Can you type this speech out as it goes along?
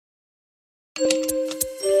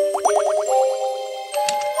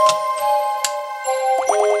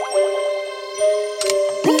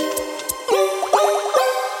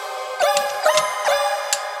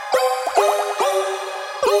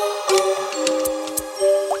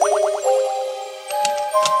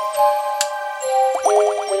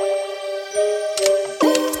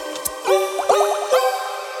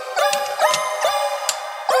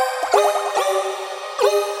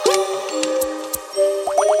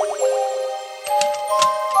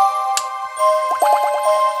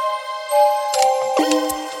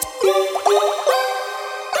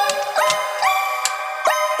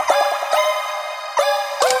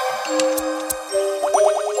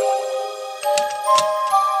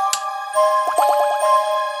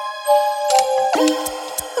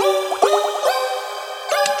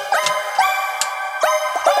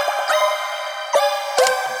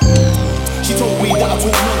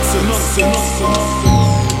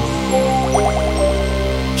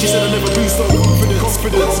She said I never been so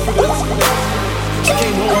confidence. She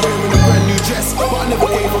came home wearing a brand new dress, but I never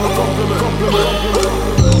gave her a compliment.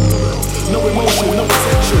 No emotion, no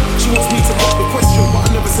attention. She wants me to ask the question, but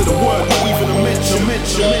I never said a word, not even a mention.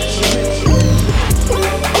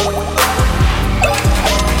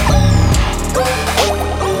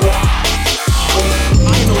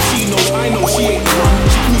 I know she ain't the one.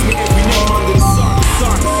 She calls me every name under the sun.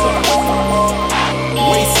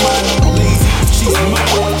 Wasteman, lazy, she's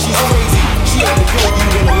mad, she's crazy. She ain't the girl you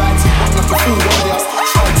wanna lie to, but like a fool one day I start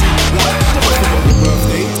trying to. Like, I never forgot your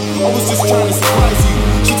birthday, I was just trying to surprise you.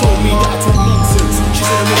 She told me that I talk nonsense. She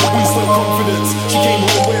said I never boost her confidence. She came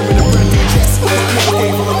home wearing a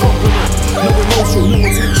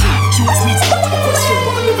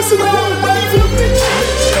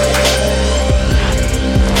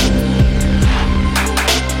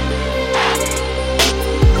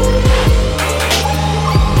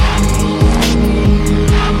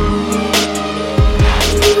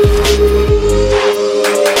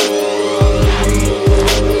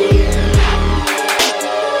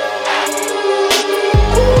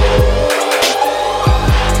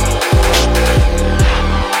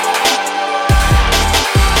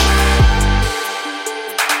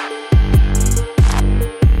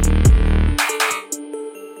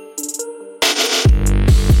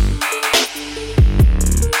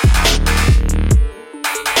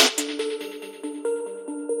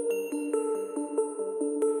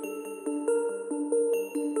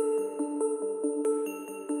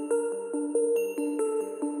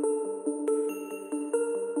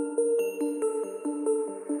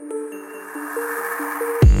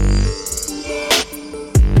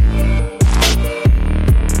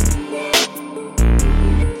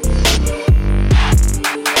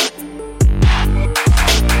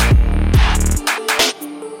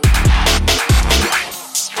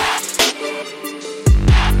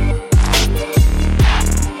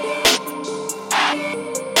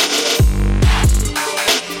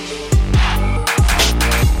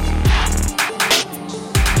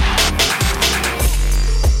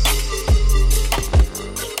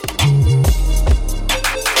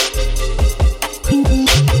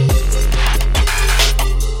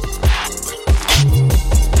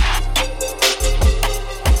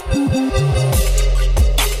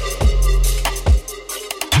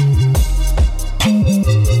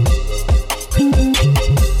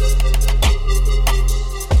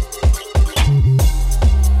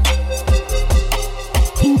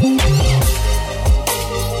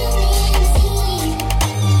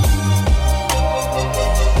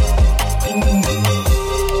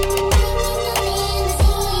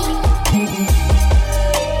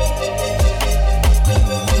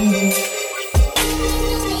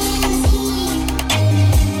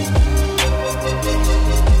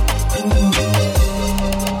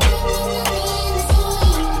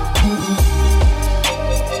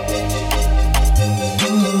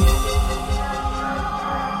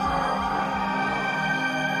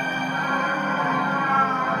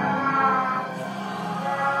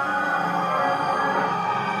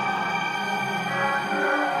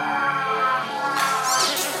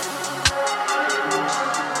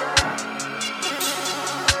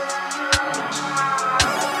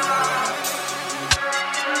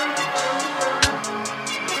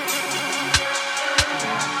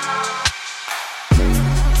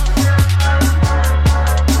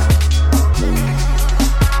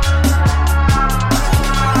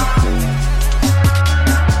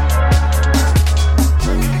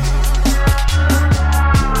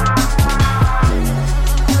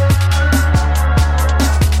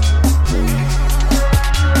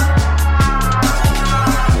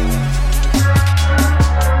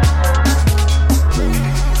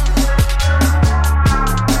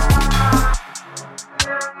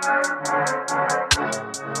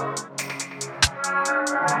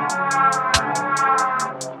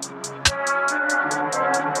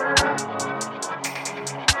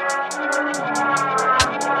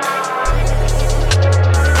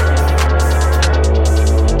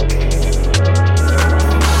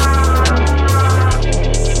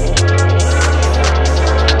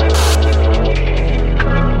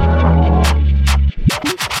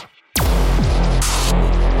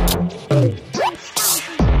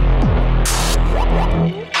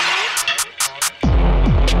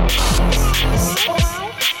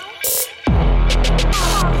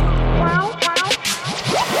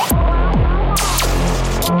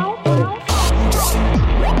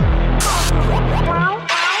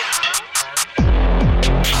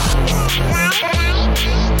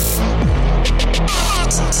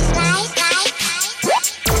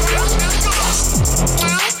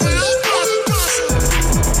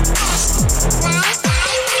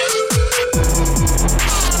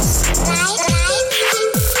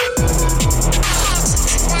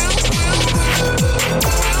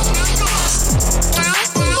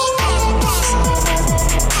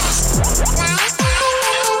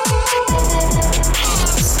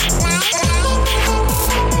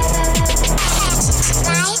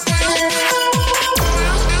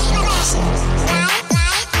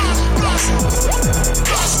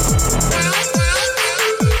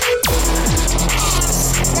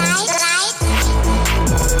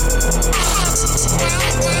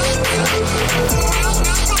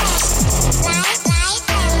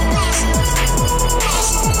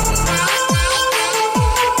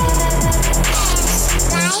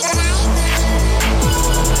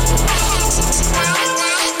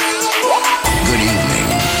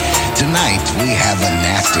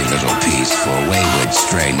tasty little piece for wayward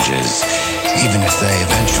strangers, even if they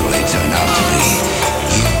eventually turn out to be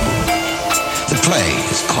you. The play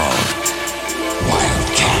is called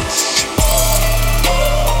Wildcatz.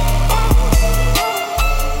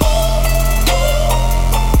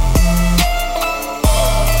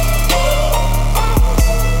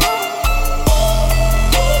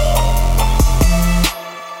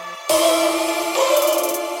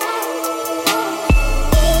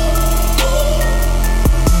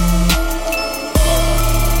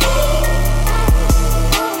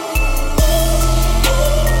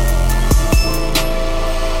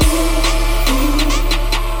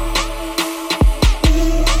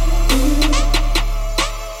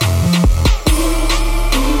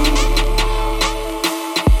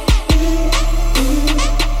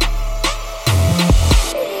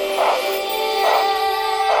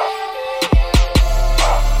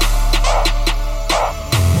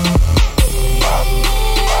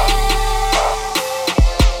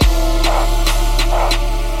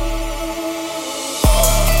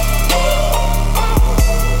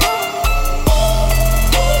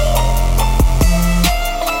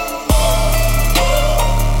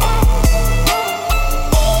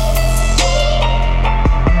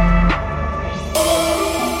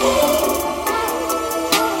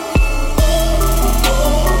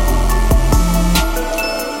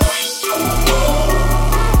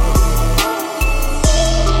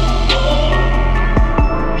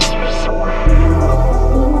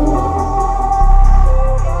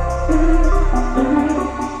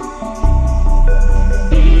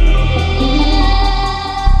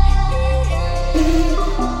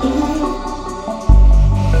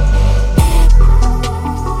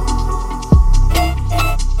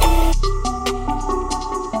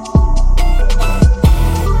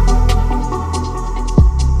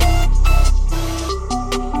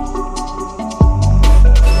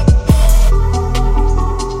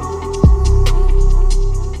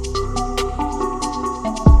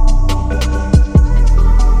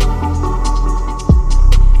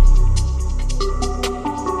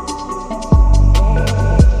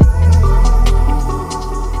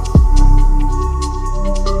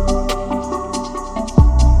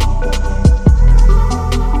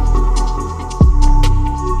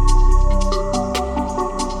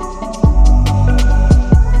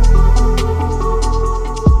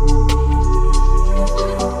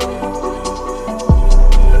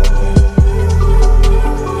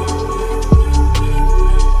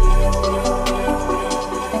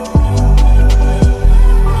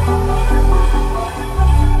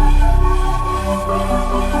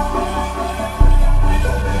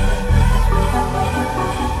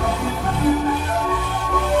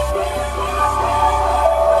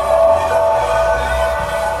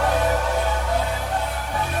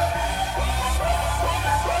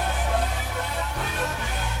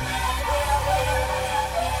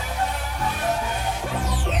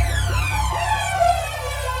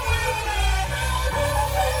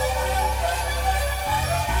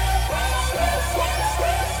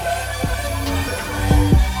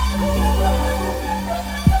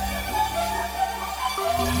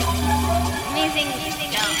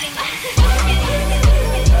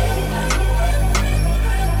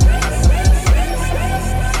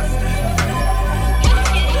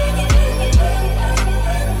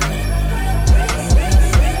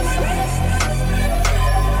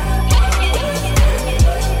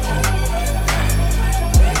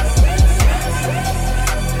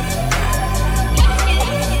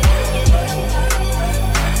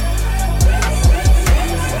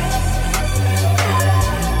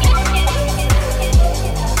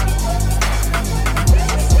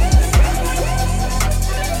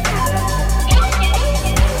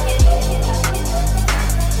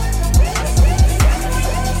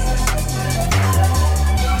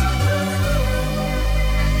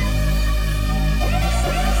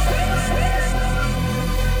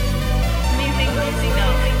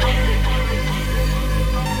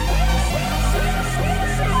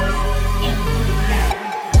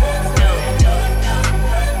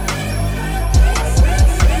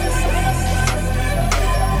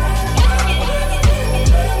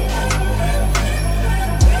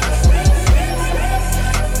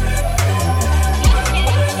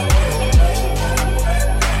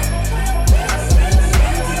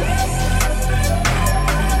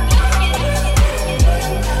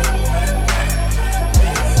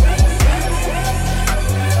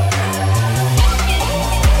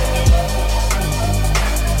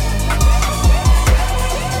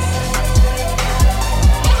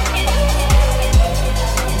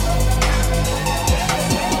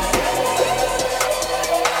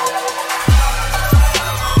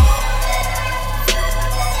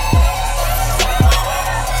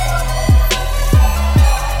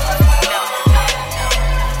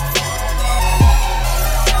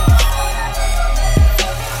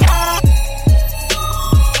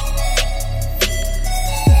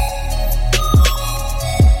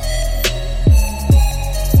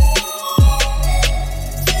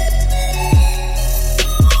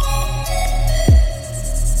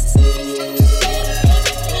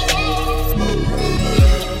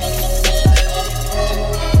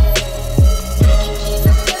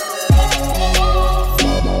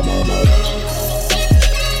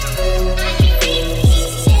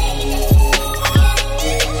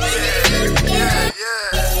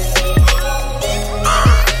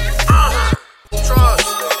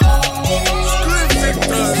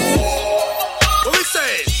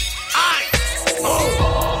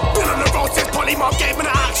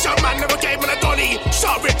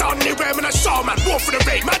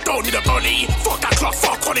 rain, man, don't need a bully. Fuck that cloth,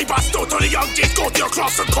 fuck Connie, but still to the young G's, go to your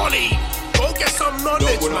class and Connie. Go get some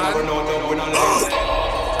knowledge, man. I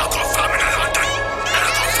got fam in London, and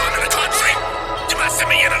I got fam in the country. You messing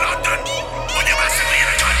me in London, when you messing me in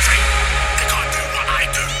the country. They can't do what I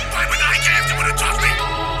do, why would I care if they wanna touch me?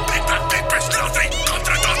 Big bad, big breast, lovely. Come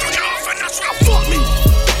to the dance, look it off, and that's what fuck me.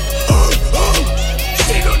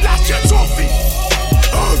 She look like your trophy.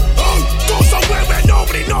 Go somewhere where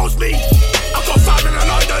nobody knows me. I got fam in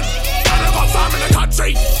London, and I got fam in the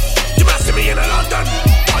country. You messing me in London,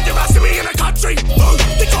 and you messing me in the country.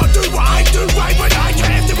 They can't do what I do, why would I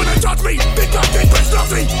care if they wanna judge me? Big bad, big breast,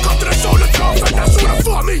 lovely. Come to the show, look it off, and that's what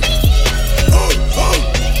for me.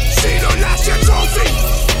 She look like your trophy.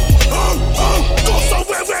 Go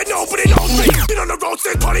somewhere where nobody knows me. Been on the road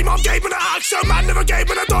since Polly, mom gave me the action, man never gave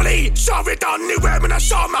me the dolly. Shove it down anywhere, man, I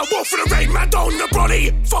shot man, wolf for the rain, man, down the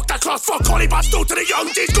brolly. Fuck that class, fuck Collie, but still to the young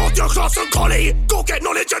G's, go to your class and Collie. Go get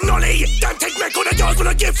knowledge and nolly. Them take me on the girls when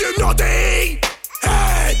I give you noddy.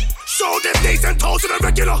 Hey! Show them knees and toes to the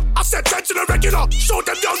regular. I said trench to the regular. Show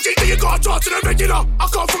them young G's that you got a draw to the regular. I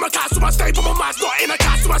come from a castle, my state, but my mind's not in a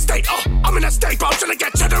castle, my state. I'm in a state, but I'm trying to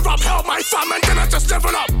get cheddar up. Help my fam, and then I just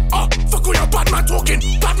level up. Fuck all your bad man talking.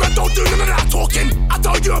 Bad man don't do none of that talking. I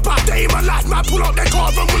told you about day in my life, man. Pull out their car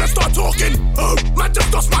and when I start talking. Man just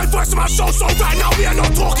lost my voice in my show, so right now we are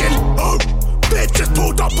not talking. Bitch just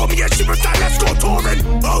pulled up on me and she was like, let's go touring.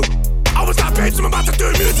 I was like, babes, I'm about to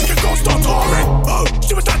do music and go start touring.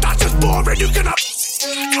 She was like, that's just boring, you can have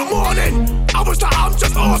good morning. I was like, I'm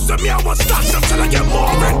just awesome, yeah, I want stacks up till I get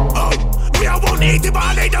more in. Me, I won't eat it, but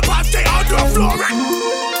I need the past day, I'll do a flooring.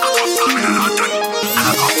 I got fam in London, and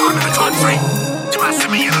I got fam in the country. You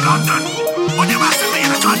messing me in London, when you messing me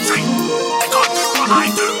in the country. They can't do what I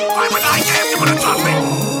do, why would I care if you wanna touch me?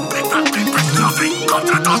 Big bad, big breast, lovely. Come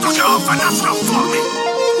to the dance, look it off, and that's not for me.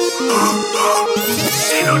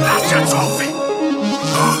 She look like your trophy.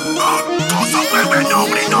 Go somewhere where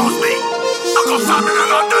nobody knows me. I got fam in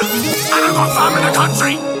London, and I got fam in the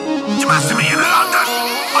country. You messing me in London,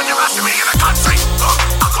 or you messing me in the country.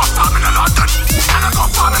 I got fam in London, and I got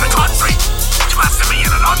fam in the country. You messing me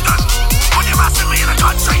in London, or you messing me in the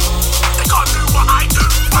country. They can't do what I do,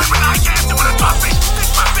 why would I care if they wanna touch me?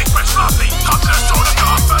 Big man, big breast, lovely. Come to the show, look it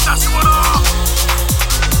off, and that's what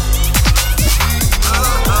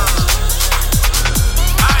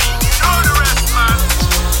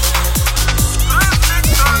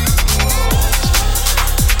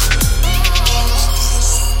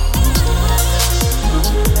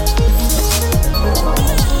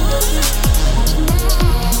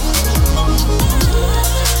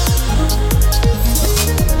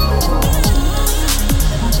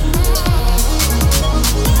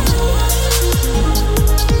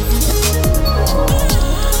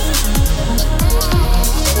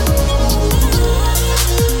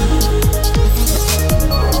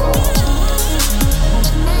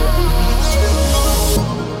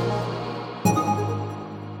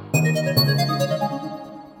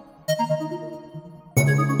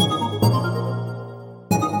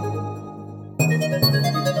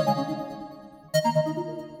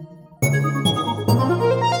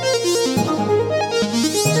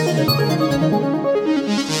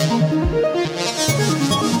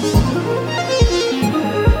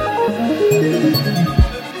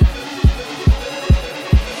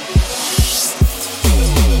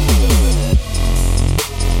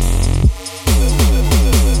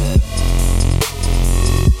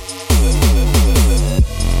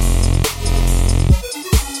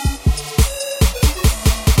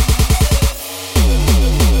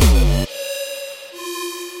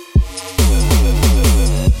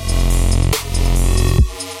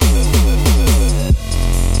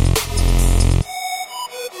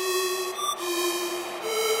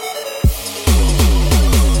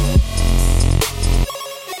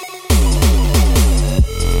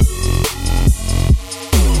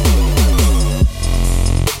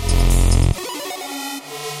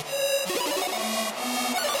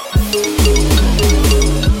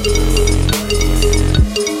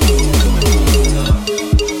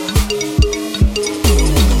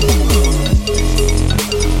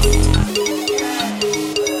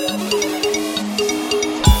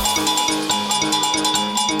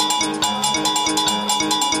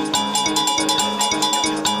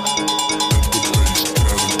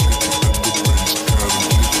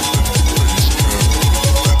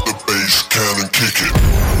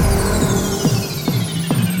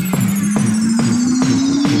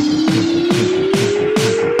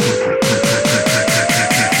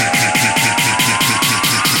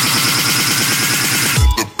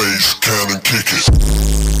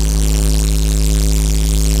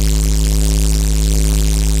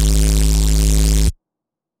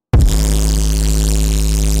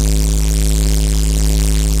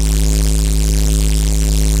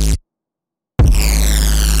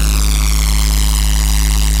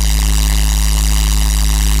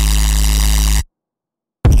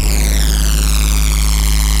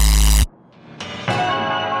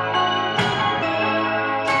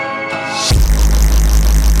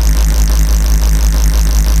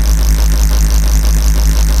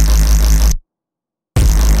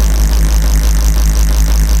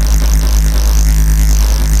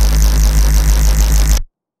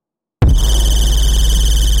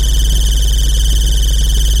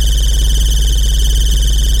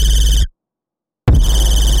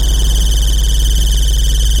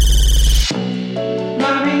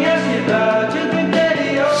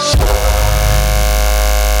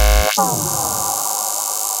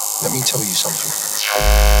tell you something.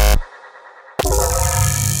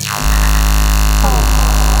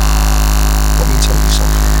 Let me tell you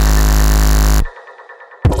something.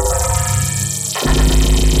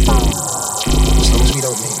 As long as we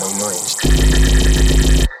don't make no noise.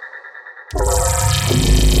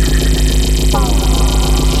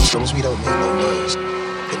 As long as we don't make no noise,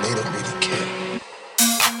 then they don't really care.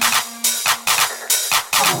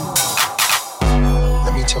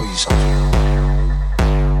 Let me tell you something.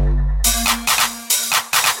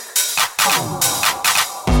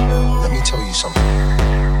 Let me tell you something.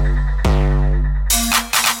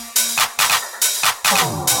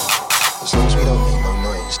 As long as we don't make no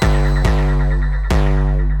noise.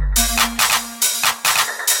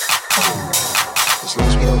 As long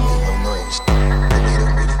as we don't make no noise, then they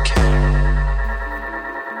don't really care.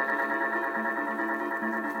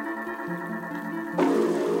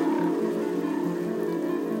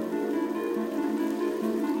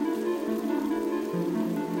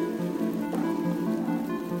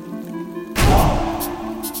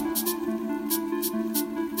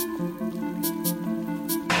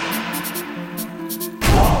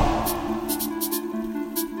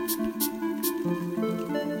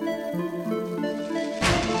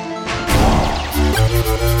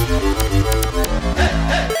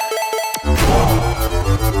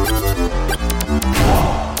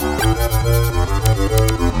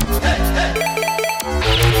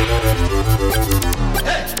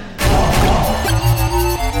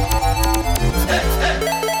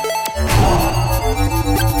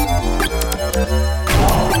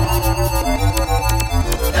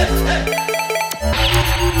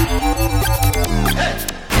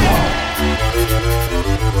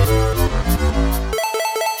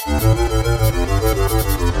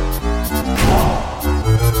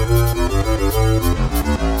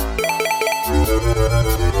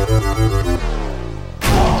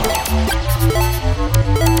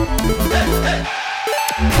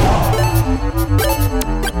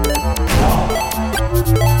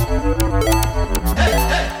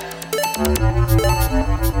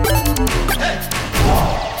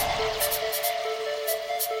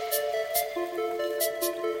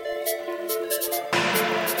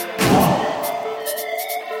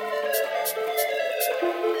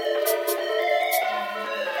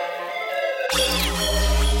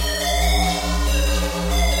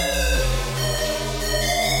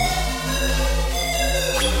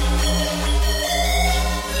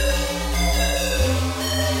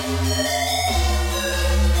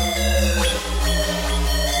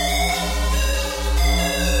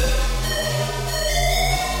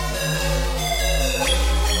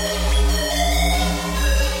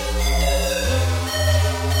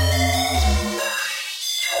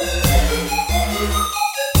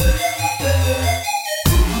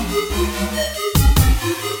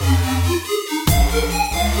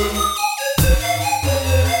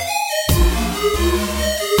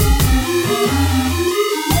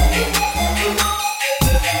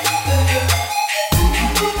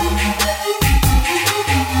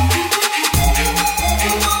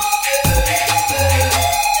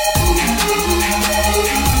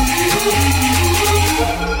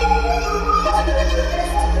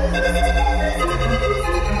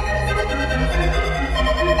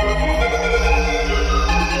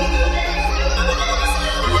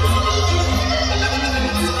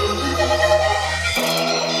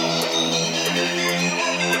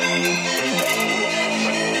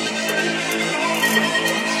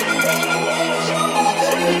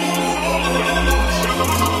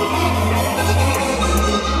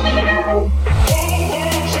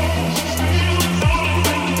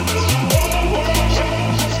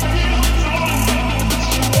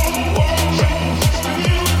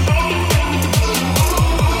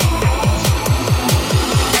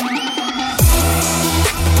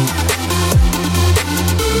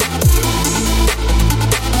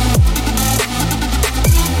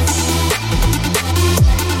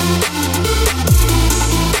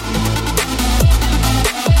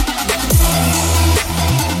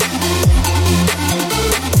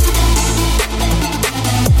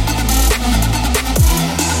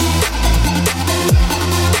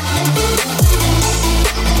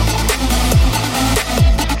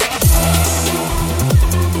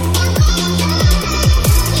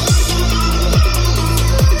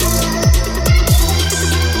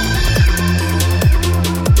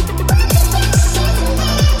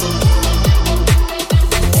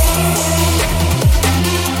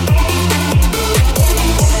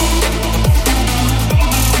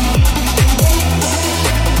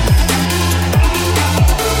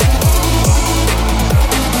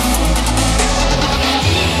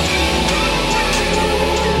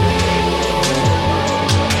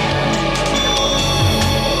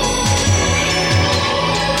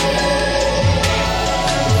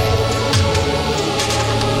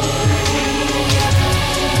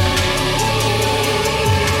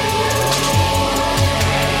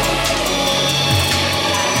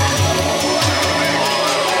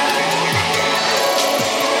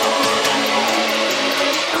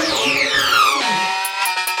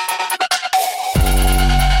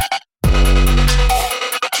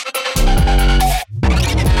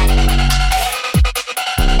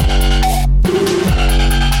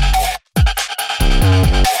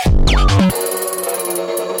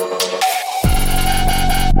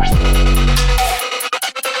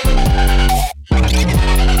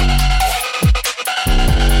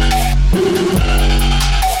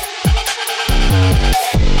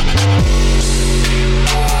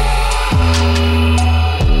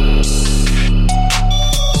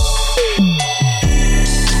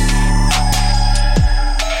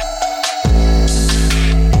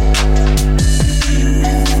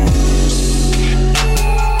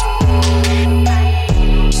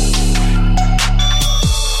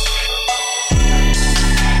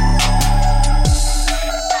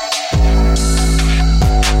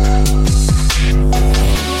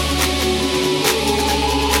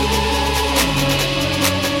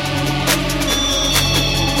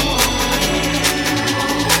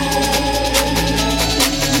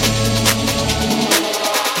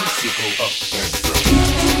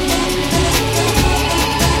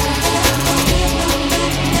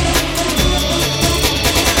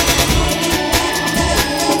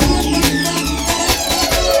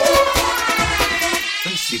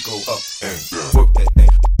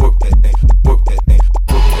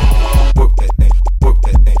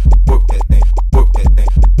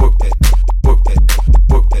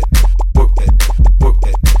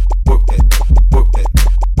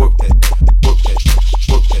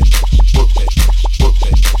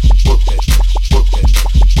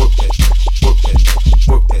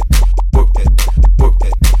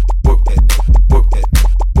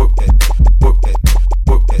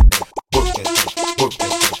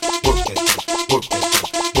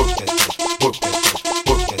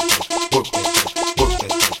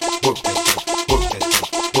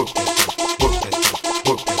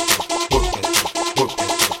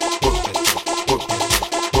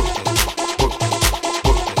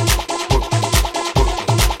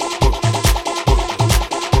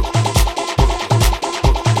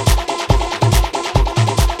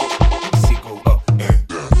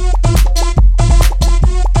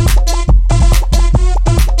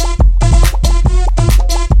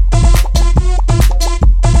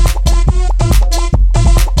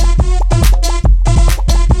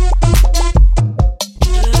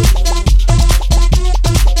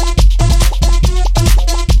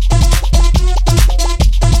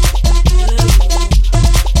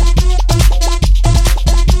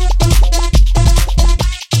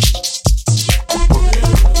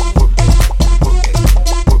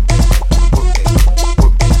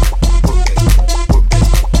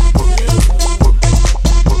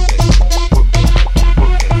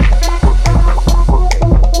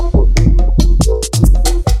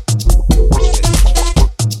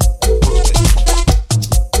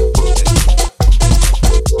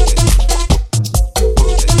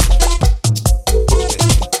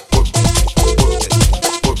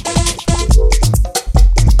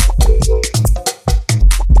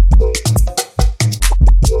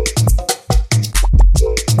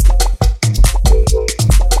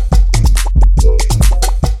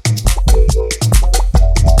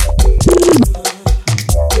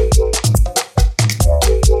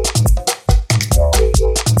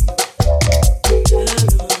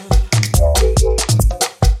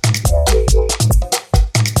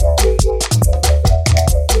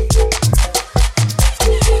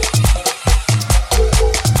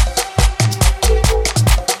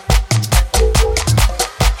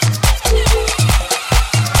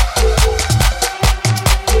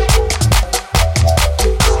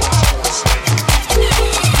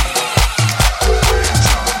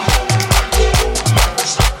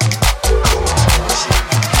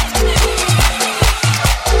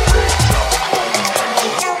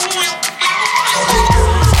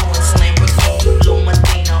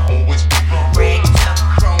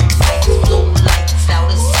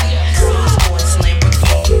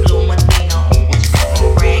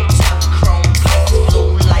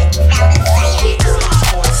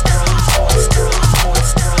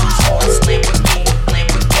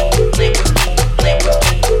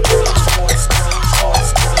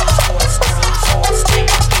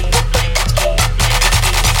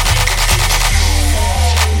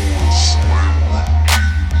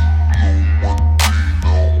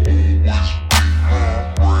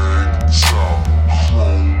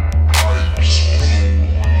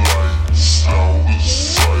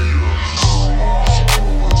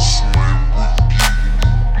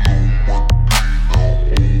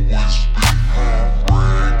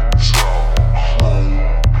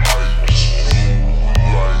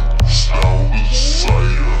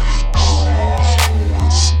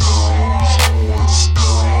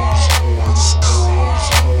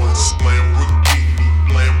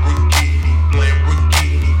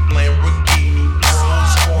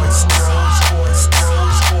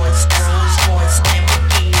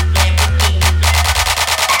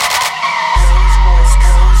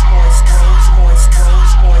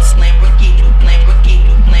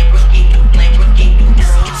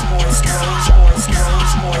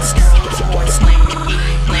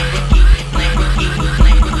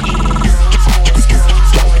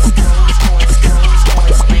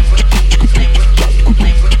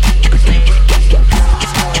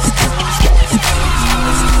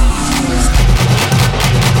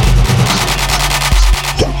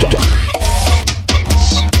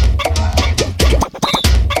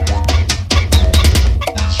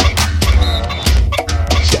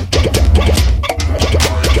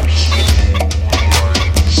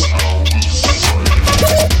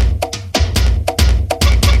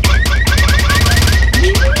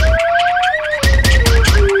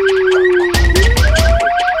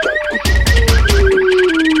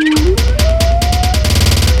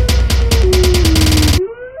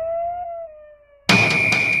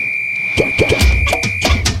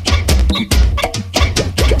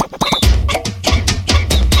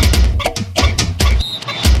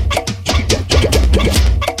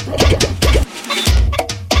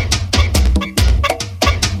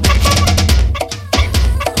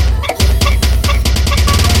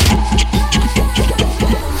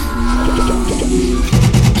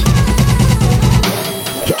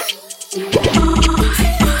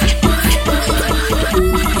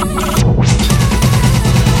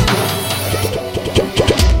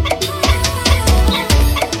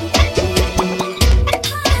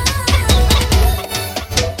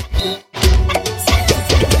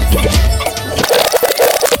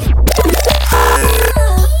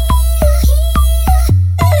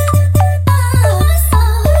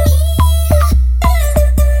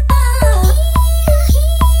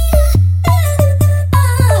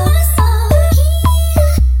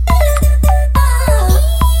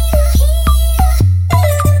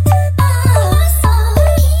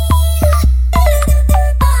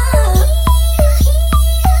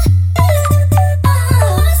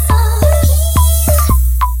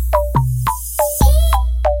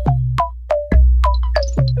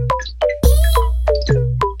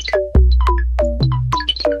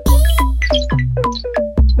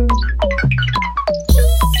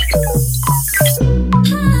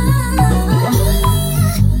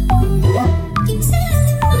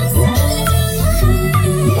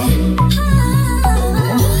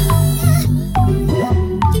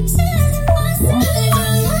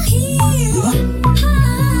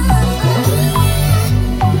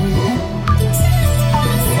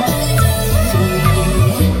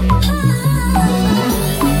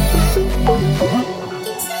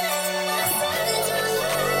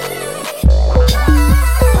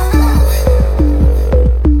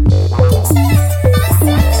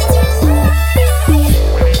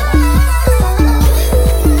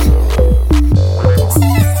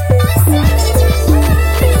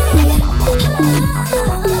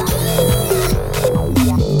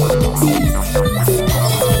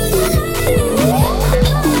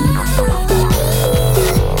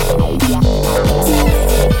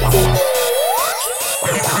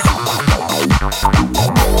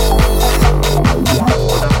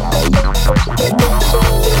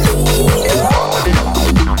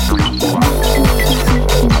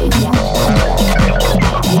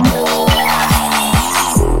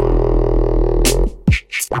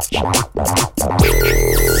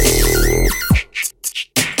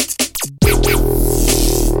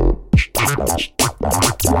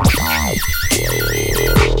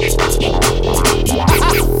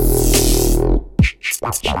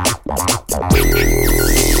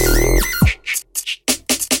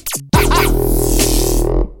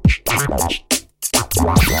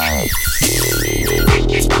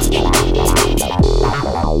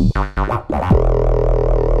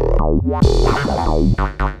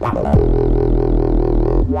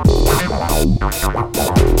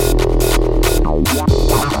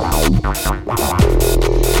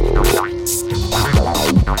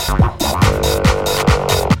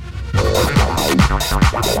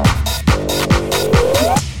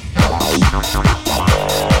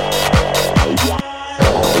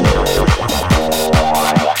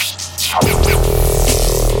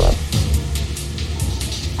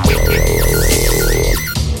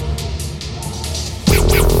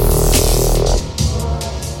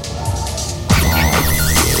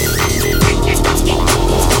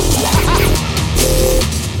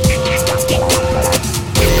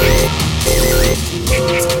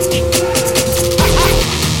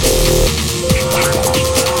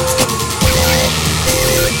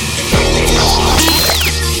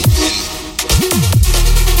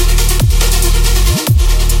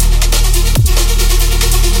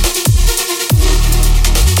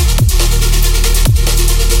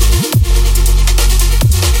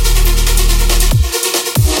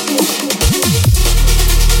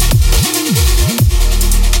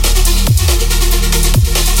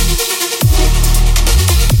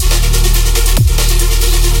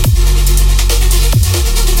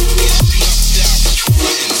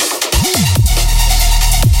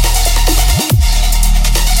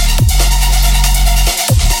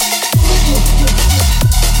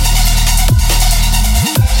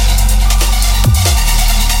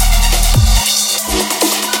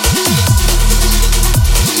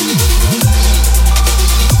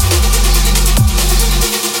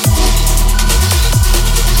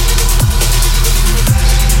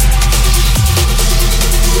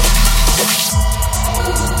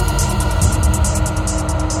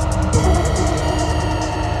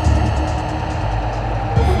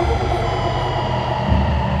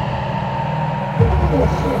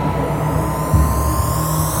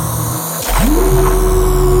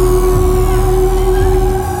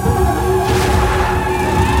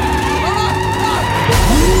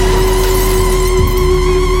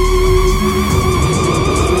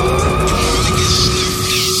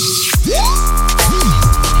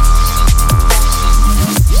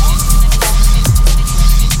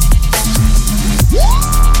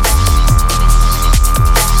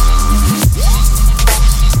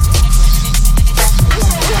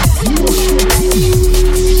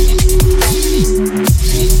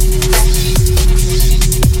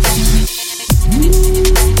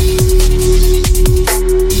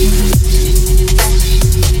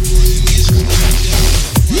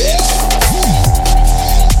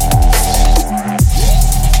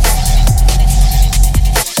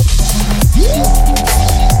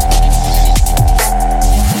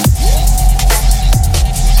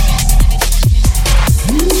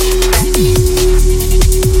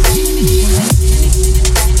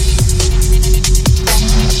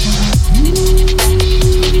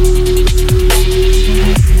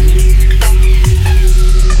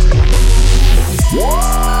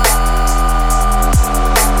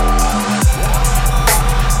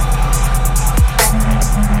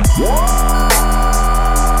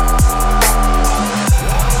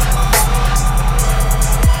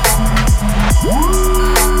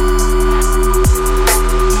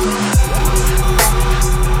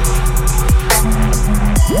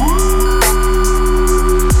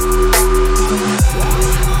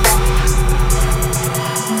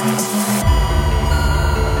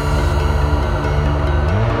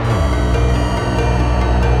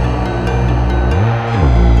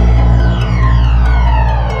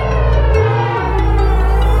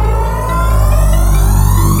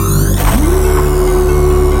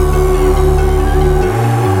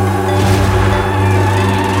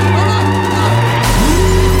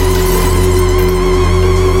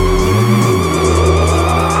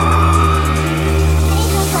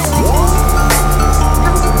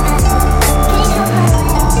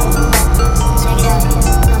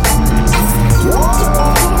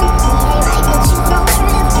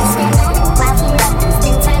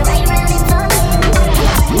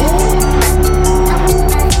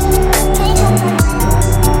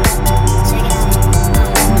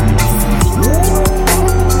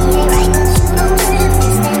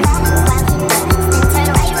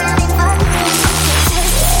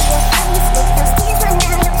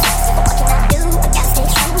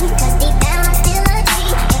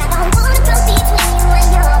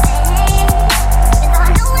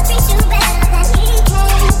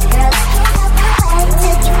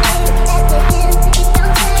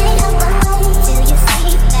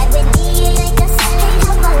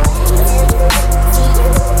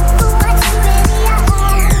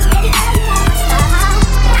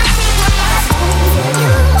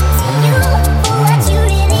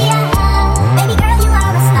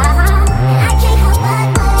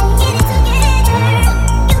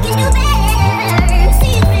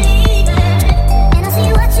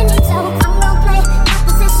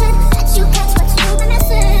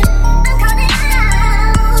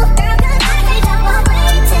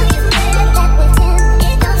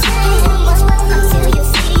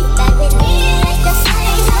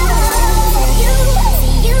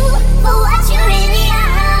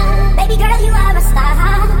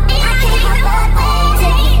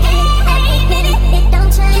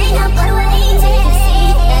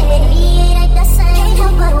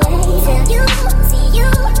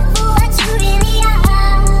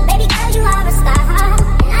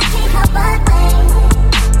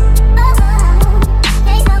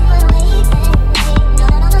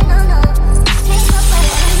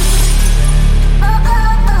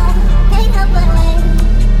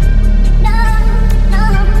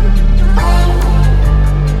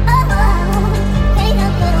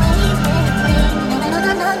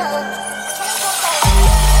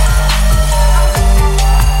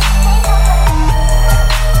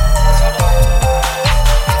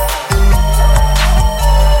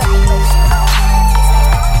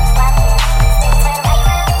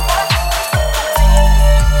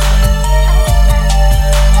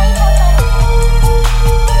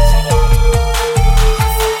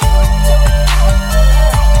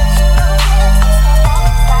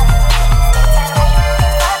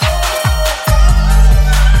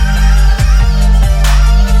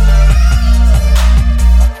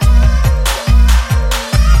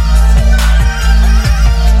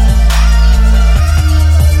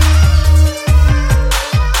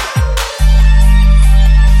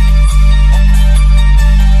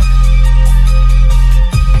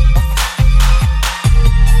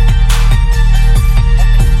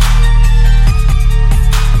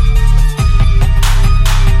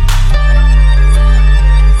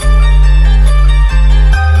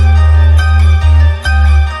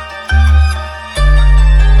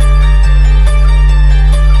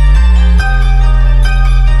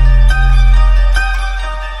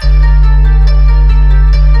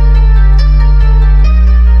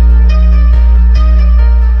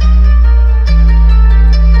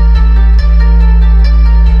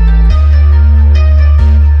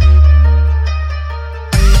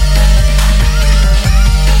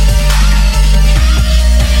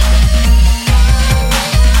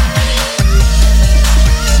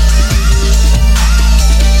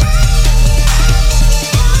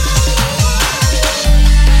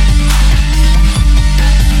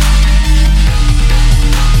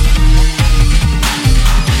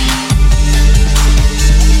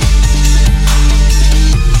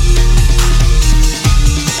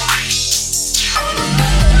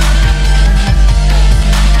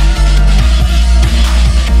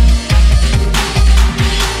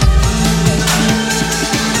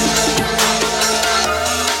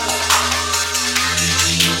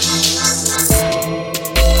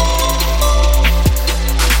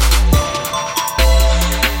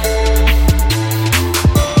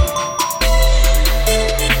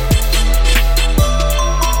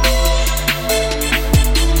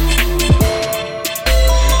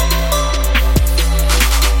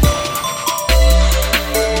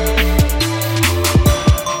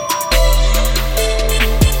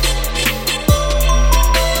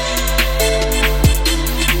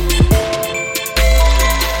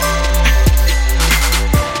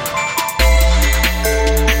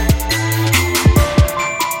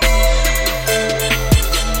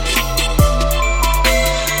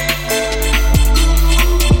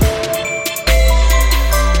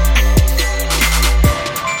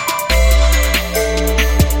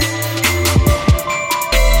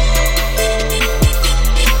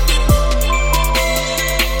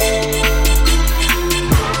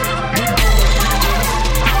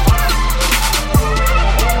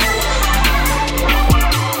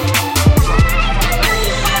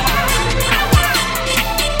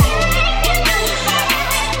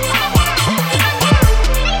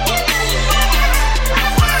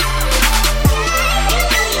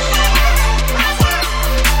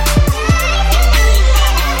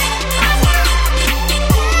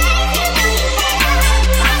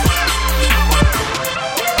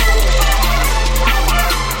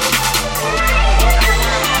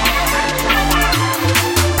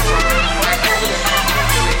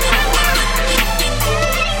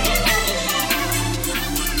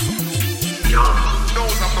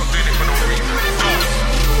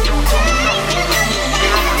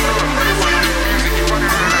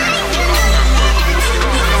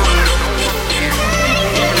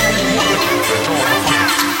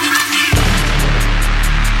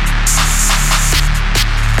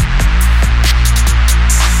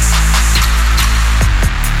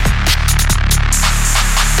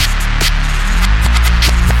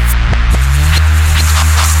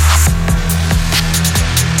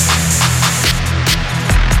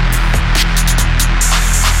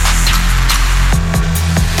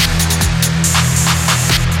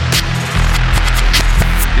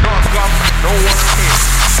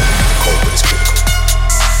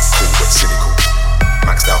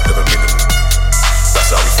 never minimal.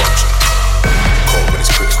 That's how we function. Cold when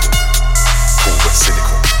it's critical, cool but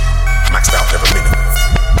cynical. Maxed out, never minimal.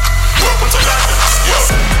 Welcome to London, yo.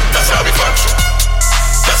 That's how we function.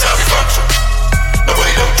 That's how we function.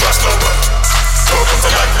 Nobody don't trust no one. Welcome to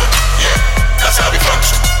London, yeah. That's how we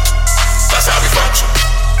function. That's how we function.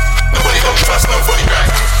 Nobody don't trust nobody,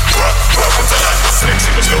 right? Welcome to London.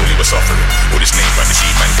 Flexing but slowly we're suffering. All this name brand, this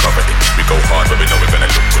E-man covered it. We go hard but we know we're gonna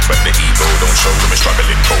look good. But the ego don't show when we're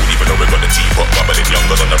struggling. Cold even though we got the teapot bubbling.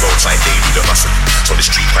 Youngers on the roadside, they do the hustling. So the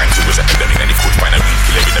street crime too is epidemic. And if could find a real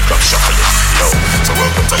killer in the club shuffling. Yo, so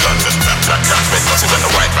welcome to London. Black cats, red buses and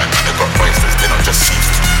the white van. And they got oysters, they don't just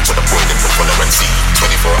seafood. So the boy them can follow and see.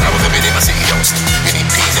 24 hours a day in my city don't sleep. You need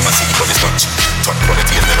peas in my city but it's not cheap. Top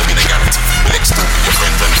quality has never been a guarantee. Next door with your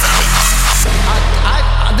friends and family.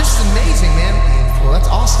 This is amazing, man. Well, that's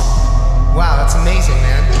awesome. Wow, that's amazing,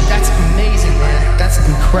 man. That's amazing, man. That's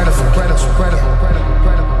incredible, incredible, incredible, incredible,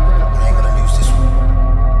 incredible. I ain't gonna lose this one.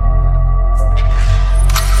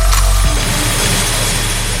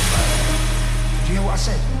 Did you hear what I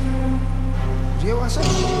said? Did you hear what I said?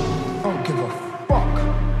 I don't give a fuck.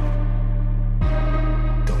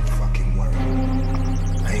 Don't fucking worry.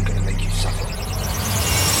 I ain't gonna make you suffer.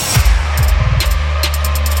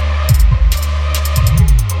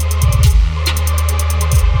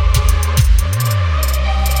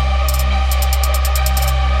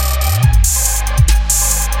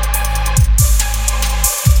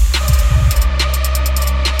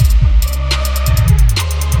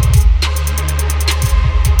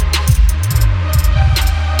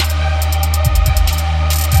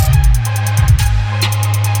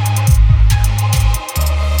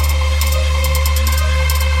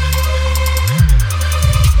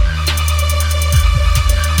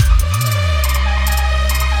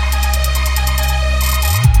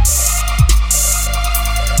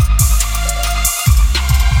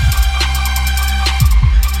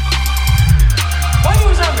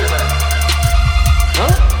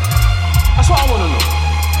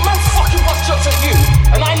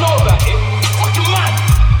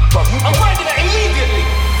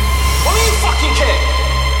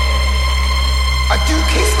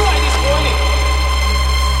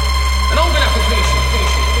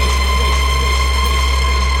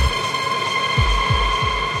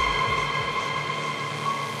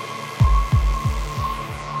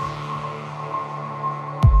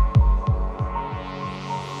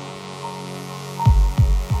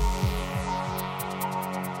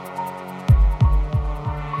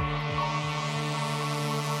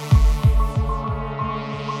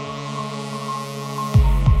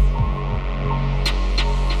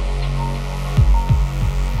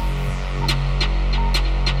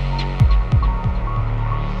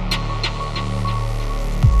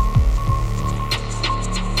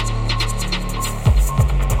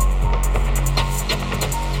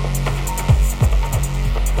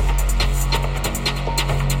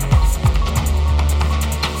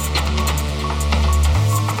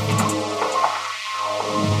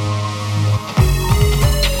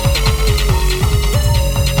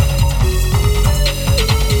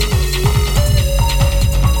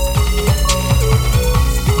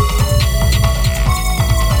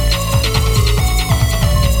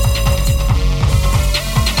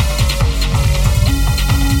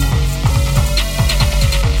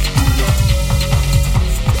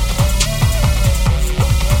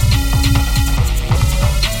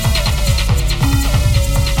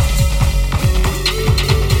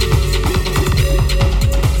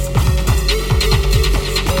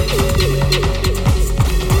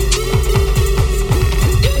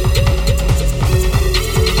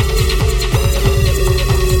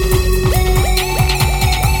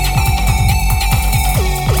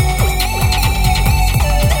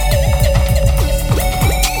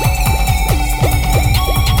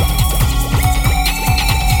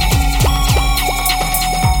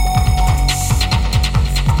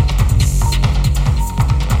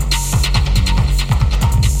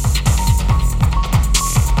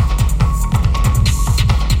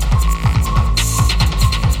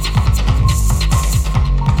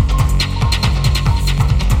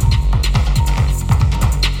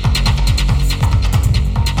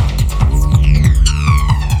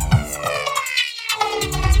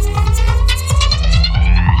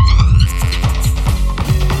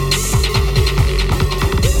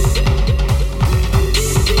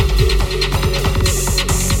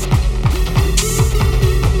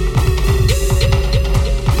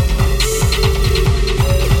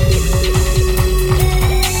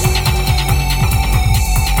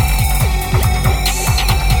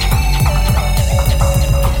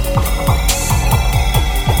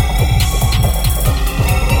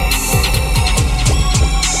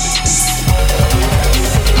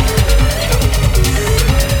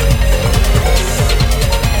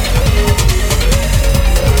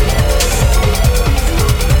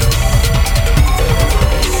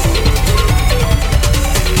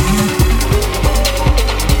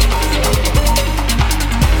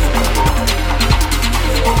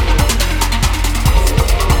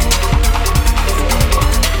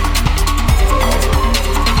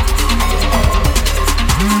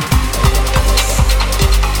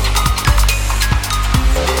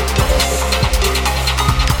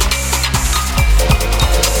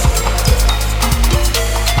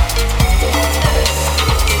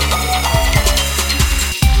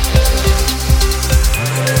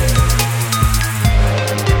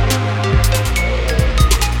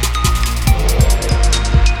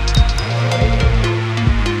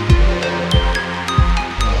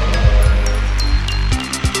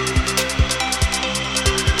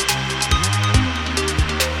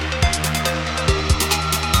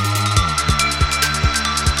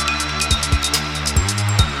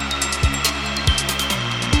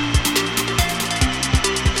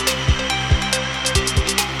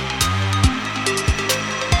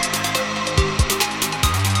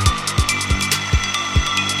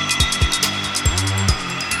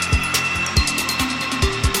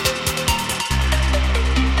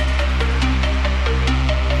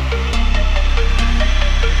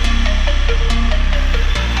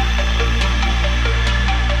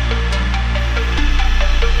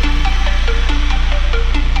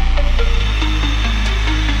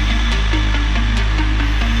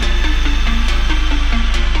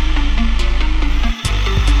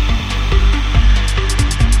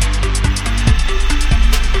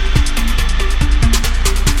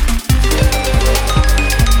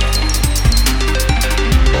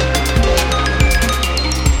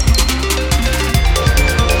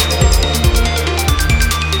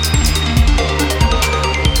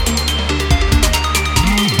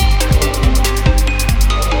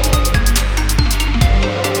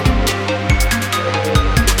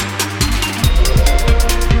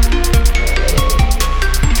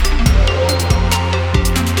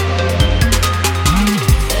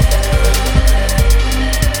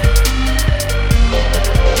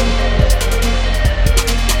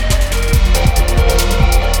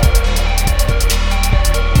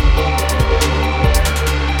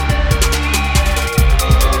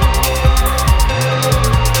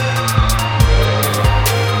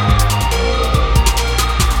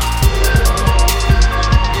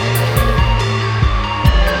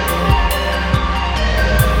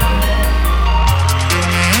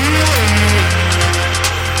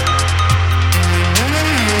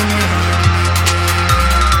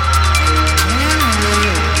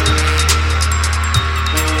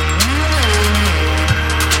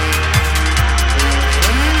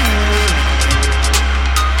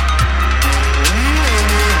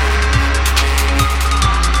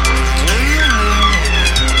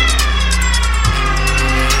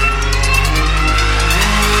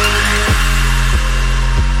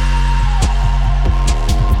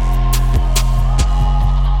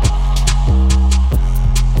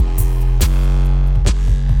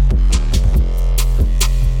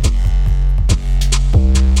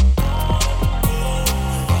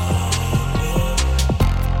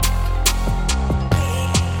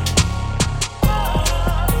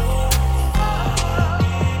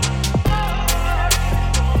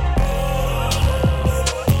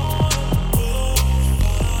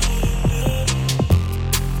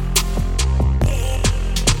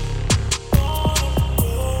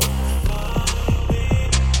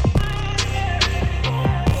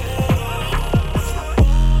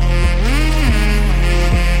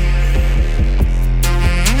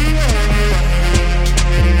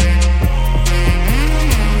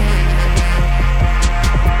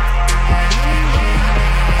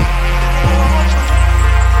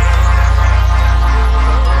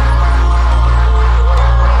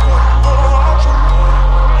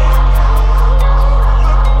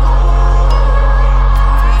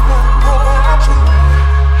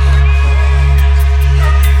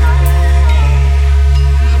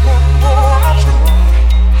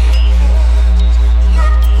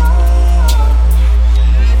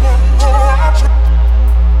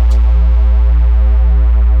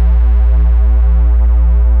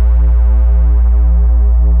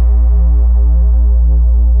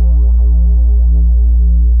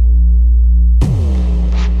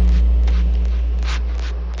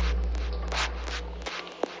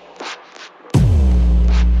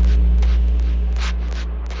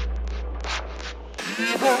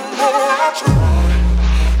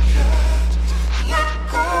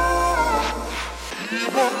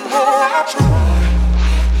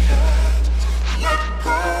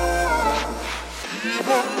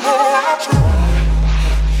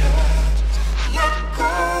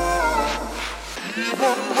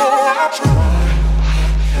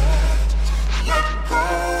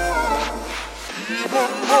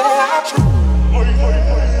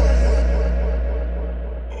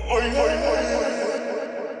 Oi,